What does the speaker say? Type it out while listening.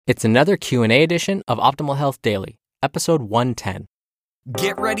It's another Q&A edition of Optimal Health Daily, episode 110.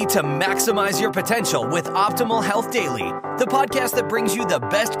 Get ready to maximize your potential with Optimal Health Daily, the podcast that brings you the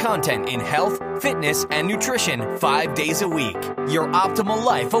best content in health, fitness, and nutrition 5 days a week. Your optimal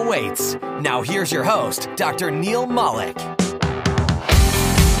life awaits. Now here's your host, Dr. Neal Malik.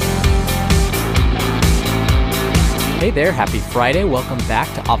 Hey there, happy Friday. Welcome back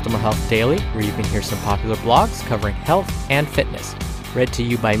to Optimal Health Daily, where you can hear some popular blogs covering health and fitness. Read to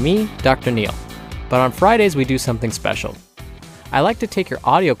you by me, Dr. Neal. But on Fridays, we do something special. I like to take your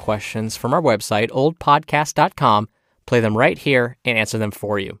audio questions from our website, oldpodcast.com, play them right here, and answer them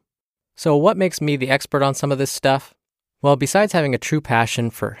for you. So what makes me the expert on some of this stuff? Well, besides having a true passion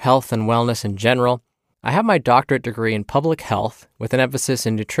for health and wellness in general, I have my doctorate degree in public health with an emphasis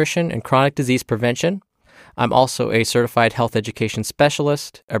in nutrition and chronic disease prevention. I'm also a certified health education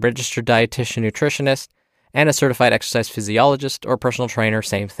specialist, a registered dietitian nutritionist, and a certified exercise physiologist or personal trainer,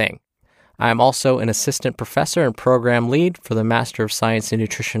 same thing. I am also an assistant professor and program lead for the Master of Science in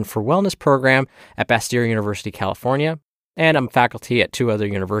Nutrition for Wellness program at Bastyr University, California, and I'm faculty at 2 other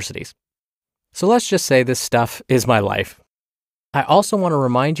universities. So let's just say this stuff is my life. I also want to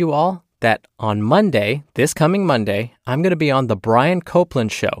remind you all that on Monday, this coming Monday, I'm going to be on the Brian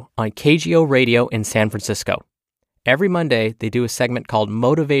Copeland Show on KGO Radio in San Francisco. Every Monday, they do a segment called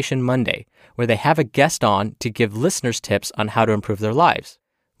Motivation Monday, where they have a guest on to give listeners tips on how to improve their lives.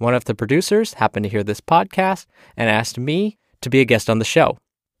 One of the producers happened to hear this podcast and asked me to be a guest on the show.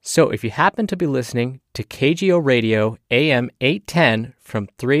 So if you happen to be listening to KGO Radio AM 810 from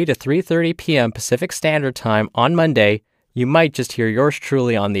 3 to 3:30 p.m. Pacific Standard Time on Monday, you might just hear yours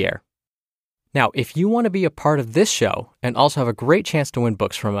truly on the air. Now, if you want to be a part of this show and also have a great chance to win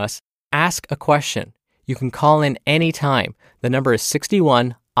books from us, ask a question. You can call in anytime. The number is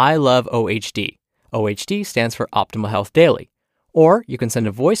 61 I love OHD. OHD stands for Optimal Health Daily. Or you can send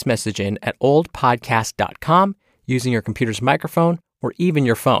a voice message in at oldpodcast.com using your computer's microphone or even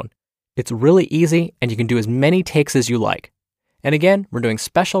your phone. It's really easy and you can do as many takes as you like. And again, we're doing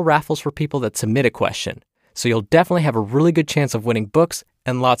special raffles for people that submit a question. So you'll definitely have a really good chance of winning books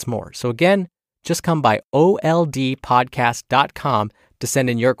and lots more. So again, just come by oldpodcast.com to send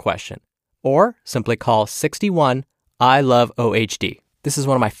in your question. Or simply call 61 I love OHD. This is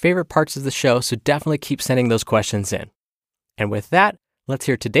one of my favorite parts of the show, so definitely keep sending those questions in. And with that, let's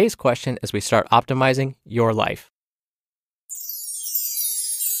hear today's question as we start optimizing your life.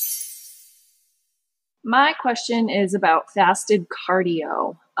 My question is about fasted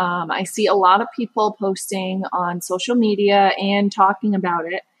cardio. I see a lot of people posting on social media and talking about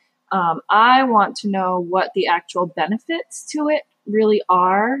it. I want to know what the actual benefits to it really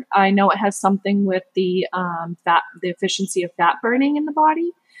are. I know it has something with the efficiency of fat burning in the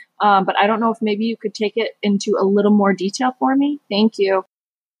body, but I don't know if maybe you could take it into a little more detail for me. Thank you.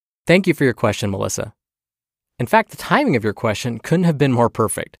 Thank you for your question, Melissa. In fact, the timing of your question couldn't have been more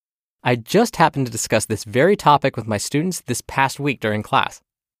perfect. I just happened to discuss this very topic with my students this past week during class.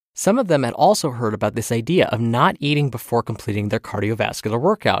 Some of them had also heard about this idea of not eating before completing their cardiovascular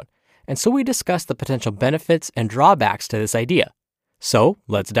workout, and so we discussed the potential benefits and drawbacks to this idea. So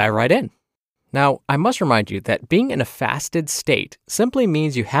let's dive right in. Now, I must remind you that being in a fasted state simply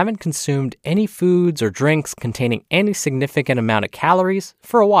means you haven't consumed any foods or drinks containing any significant amount of calories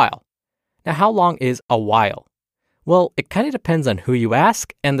for a while. Now, how long is a while? Well, it kind of depends on who you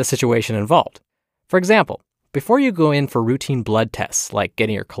ask and the situation involved. For example, before you go in for routine blood tests like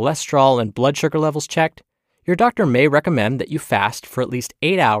getting your cholesterol and blood sugar levels checked, your doctor may recommend that you fast for at least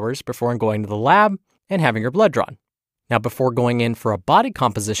 8 hours before going to the lab and having your blood drawn. Now, before going in for a body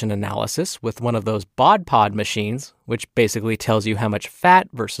composition analysis with one of those bod pod machines, which basically tells you how much fat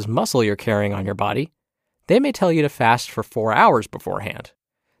versus muscle you're carrying on your body, they may tell you to fast for 4 hours beforehand.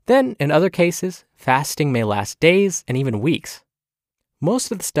 Then, in other cases, fasting may last days and even weeks.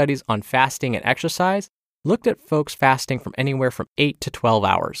 Most of the studies on fasting and exercise looked at folks fasting from anywhere from 8 to 12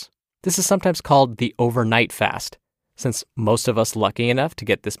 hours. This is sometimes called the overnight fast, since most of us lucky enough to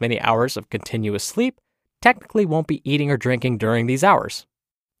get this many hours of continuous sleep technically won't be eating or drinking during these hours.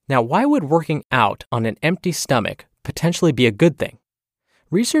 Now, why would working out on an empty stomach potentially be a good thing?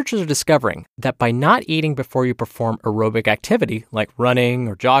 Researchers are discovering that by not eating before you perform aerobic activity like running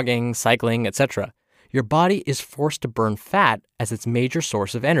or jogging, cycling, etc., your body is forced to burn fat as its major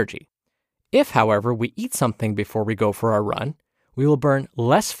source of energy. If, however, we eat something before we go for our run, we will burn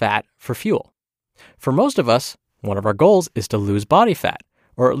less fat for fuel. For most of us, one of our goals is to lose body fat,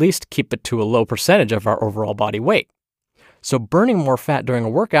 or at least keep it to a low percentage of our overall body weight. So burning more fat during a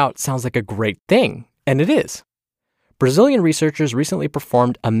workout sounds like a great thing, and it is. Brazilian researchers recently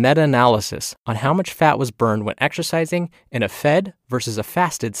performed a meta-analysis on how much fat was burned when exercising in a fed versus a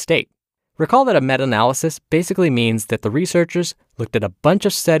fasted state. Recall that a meta-analysis basically means that the researchers looked at a bunch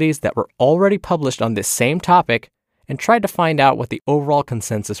of studies that were already published on this same topic and tried to find out what the overall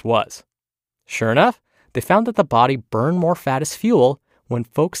consensus was. Sure enough, they found that the body burned more fat as fuel when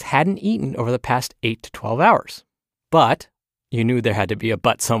folks hadn't eaten over the past 8 to 12 hours. But, you knew there had to be a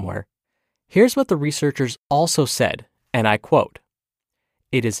but somewhere. Here's what the researchers also said, and I quote,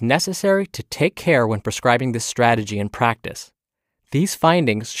 "It is necessary to take care when prescribing this strategy in practice. These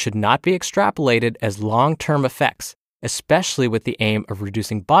findings should not be extrapolated as long-term effects, especially with the aim of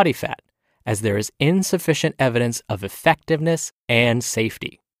reducing body fat, as there is insufficient evidence of effectiveness and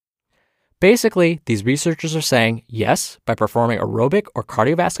safety." Basically, these researchers are saying, yes, by performing aerobic or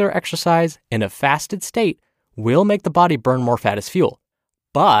cardiovascular exercise in a fasted state will make the body burn more fat as fuel.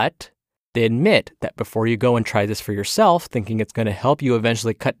 But they admit that before you go and try this for yourself, thinking it's going to help you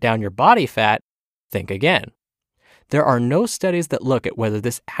eventually cut down your body fat, think again. There are no studies that look at whether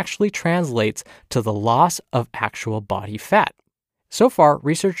this actually translates to the loss of actual body fat. So far,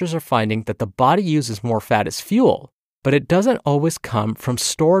 researchers are finding that the body uses more fat as fuel, but it doesn't always come from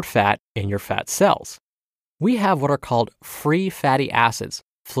stored fat in your fat cells. We have what are called free fatty acids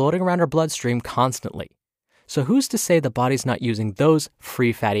floating around our bloodstream constantly. So who's to say the body's not using those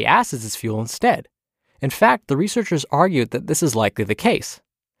free fatty acids as fuel instead? In fact, the researchers argued that this is likely the case.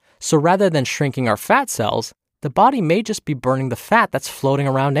 So rather than shrinking our fat cells, the body may just be burning the fat that's floating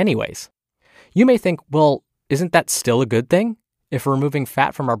around anyways. You may think, well, isn't that still a good thing? If we're removing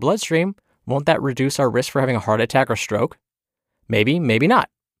fat from our bloodstream, won't that reduce our risk for having a heart attack or stroke? Maybe, maybe not.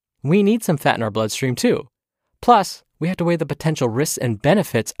 We need some fat in our bloodstream too. Plus, we have to weigh the potential risks and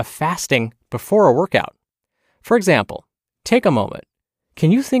benefits of fasting before a workout. For example, take a moment.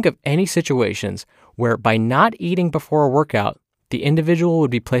 Can you think of any situations where by not eating before a workout, the individual would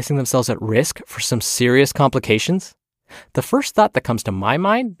be placing themselves at risk for some serious complications? The first thought that comes to my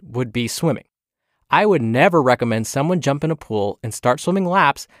mind would be swimming. I would never recommend someone jump in a pool and start swimming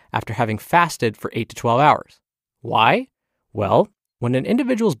laps after having fasted for 8 to 12 hours. Why? Well, when an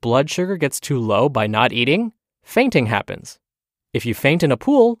individual's blood sugar gets too low by not eating, fainting happens. If you faint in a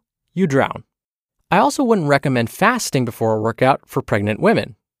pool, you drown. I also wouldn't recommend fasting before a workout for pregnant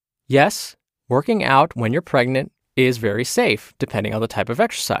women. Yes, working out when you're pregnant is very safe, depending on the type of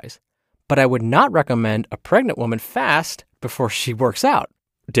exercise. But I would not recommend a pregnant woman fast before she works out.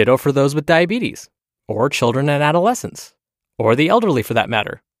 Ditto for those with diabetes, or children and adolescents, or the elderly for that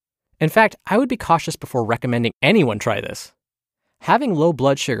matter. In fact, I would be cautious before recommending anyone try this. Having low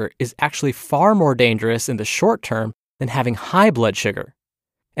blood sugar is actually far more dangerous in the short term than having high blood sugar.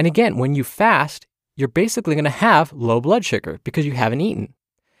 And again, when you fast, you're basically going to have low blood sugar because you haven't eaten.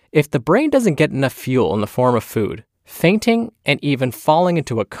 If the brain doesn't get enough fuel in the form of food, fainting and even falling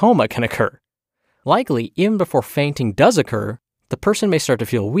into a coma can occur. Likely, even before fainting does occur, the person may start to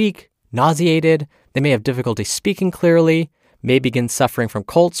feel weak, nauseated, they may have difficulty speaking clearly, may begin suffering from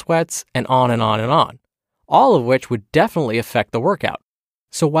cold sweats, and on and on and on, all of which would definitely affect the workout.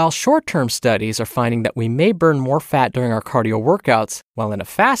 So while short-term studies are finding that we may burn more fat during our cardio workouts while in a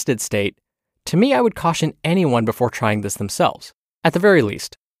fasted state, to me I would caution anyone before trying this themselves. At the very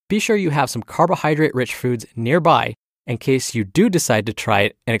least, be sure you have some carbohydrate-rich foods nearby in case you do decide to try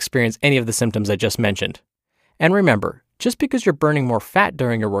it and experience any of the symptoms I just mentioned. And remember, just because you're burning more fat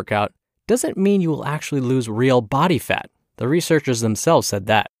during your workout doesn't mean you will actually lose real body fat. The researchers themselves said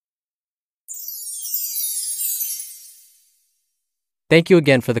that. Thank you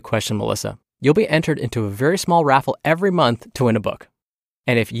again for the question, Melissa. You'll be entered into a very small raffle every month to win a book.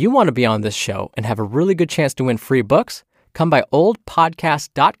 And if you want to be on this show and have a really good chance to win free books, come by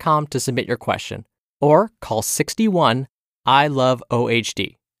oldpodcast.com to submit your question, or call 61 I Love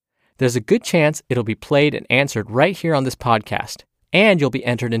OHD. There's a good chance it'll be played and answered right here on this podcast, and you'll be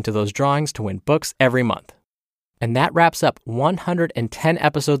entered into those drawings to win books every month. And that wraps up 110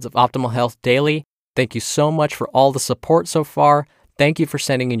 episodes of Optimal Health Daily. Thank you so much for all the support so far. Thank you for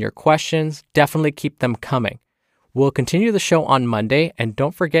sending in your questions. Definitely keep them coming. We'll continue the show on Monday, and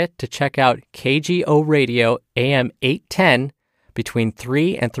don't forget to check out KGO Radio AM 810 between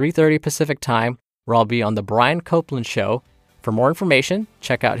 3 and 3:30 Pacific Time, where I'll be on The Brian Copeland Show. For more information,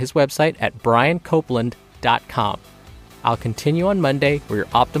 check out his website at briancopeland.com. I'll continue on Monday where your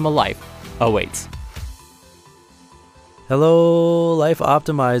optimal life awaits. Hello, Life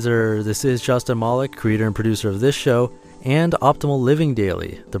Optimizer. This is Justin Malik, creator and producer of this show and Optimal Living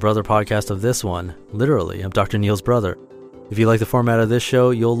Daily, the brother podcast of this one. Literally, I'm Dr. Neal's brother. If you like the format of this show,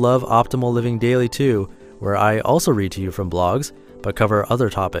 you'll love Optimal Living Daily too, where I also read to you from blogs but cover other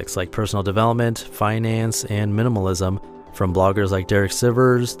topics like personal development, finance, and minimalism from bloggers like Derek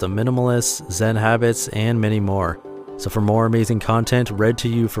Sivers, The Minimalists, Zen Habits, and many more. So for more amazing content read to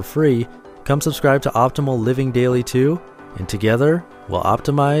you for free, come subscribe to Optimal Living Daily too, and together we'll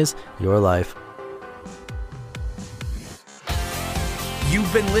optimize your life.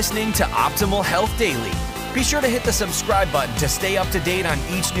 You've been listening to Optimal Health Daily. Be sure to hit the subscribe button to stay up to date on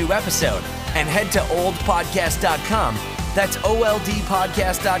each new episode, and head to oldpodcast.com. That's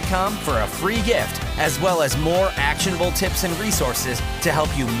oldpodcast.com for a free gift, as well as more actionable tips and resources to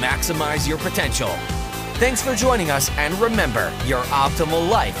help you maximize your potential. Thanks for joining us, and remember, your optimal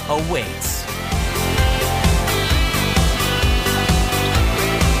life awaits.